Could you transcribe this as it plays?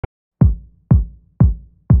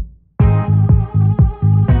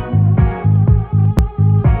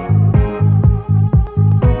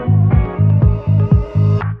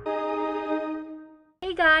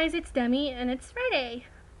it's Demi, and it's Friday.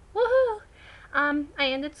 Woohoo!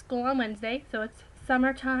 I ended school on Wednesday, so it's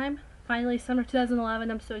summertime. Finally, summer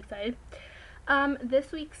 2011. I'm so excited.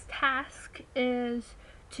 This week's task is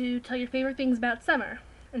to tell your favorite things about summer.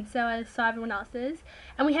 And so I saw everyone else's.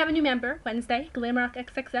 And we have a new member, Wednesday, Glamrock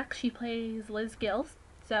XXX. She plays Liz Gills.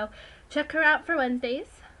 So check her out for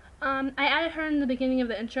Wednesdays. I added her in the beginning of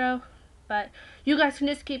the intro, but you guys can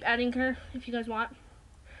just keep adding her if you guys want.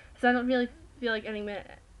 Because I don't really feel like ending the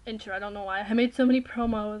intro. I don't know why. I made so many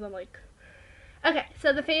promos. I'm like... Okay,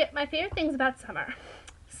 so my favorite things about summer.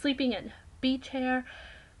 Sleeping in. Beach hair,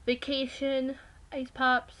 vacation, ice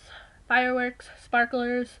pops, fireworks,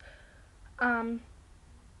 sparklers, hanging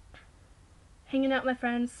out with my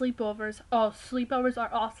friends, sleepovers. Oh, sleepovers are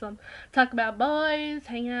awesome. Talk about boys,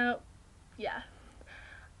 hang out. Yeah.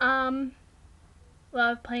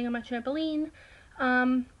 Love playing on my trampoline.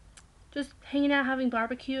 Just hanging out, having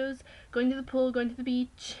barbecues, going to the pool, going to the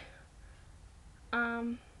beach,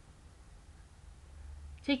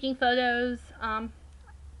 taking photos, and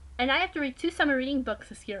I have to read 2 summer reading books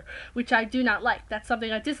this year, which I do not like. That's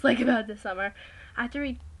something I dislike about this summer. I have to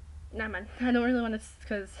read, never mind, I don't really want to,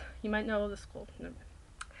 because you might know the school. Never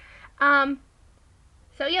mind.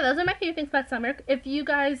 So yeah, those are my favorite things about summer. If you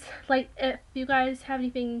guys have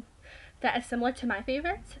anything that is similar to my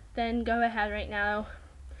favorites, then go ahead right now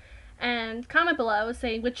and comment below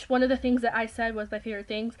saying which one of the things that I said was my favorite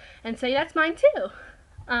things, and say that's mine too.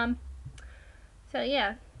 So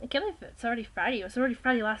yeah, I can't believe it's already Friday. It was already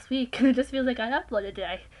Friday last week, and it just feels like I uploaded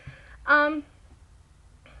today.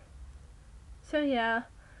 So yeah.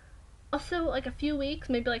 Also, like a few weeks,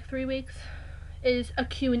 maybe like 3 weeks, is a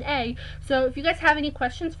Q&A. So if you guys have any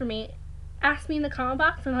questions for me, ask me in the comment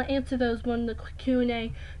box, and I'll answer those when the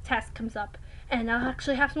Q&A task comes up. And I'll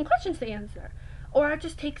actually have some questions to answer. Or I'll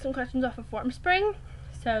just take some questions off of Form Spring.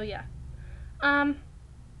 So yeah.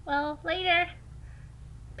 Well, later.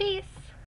 Peace.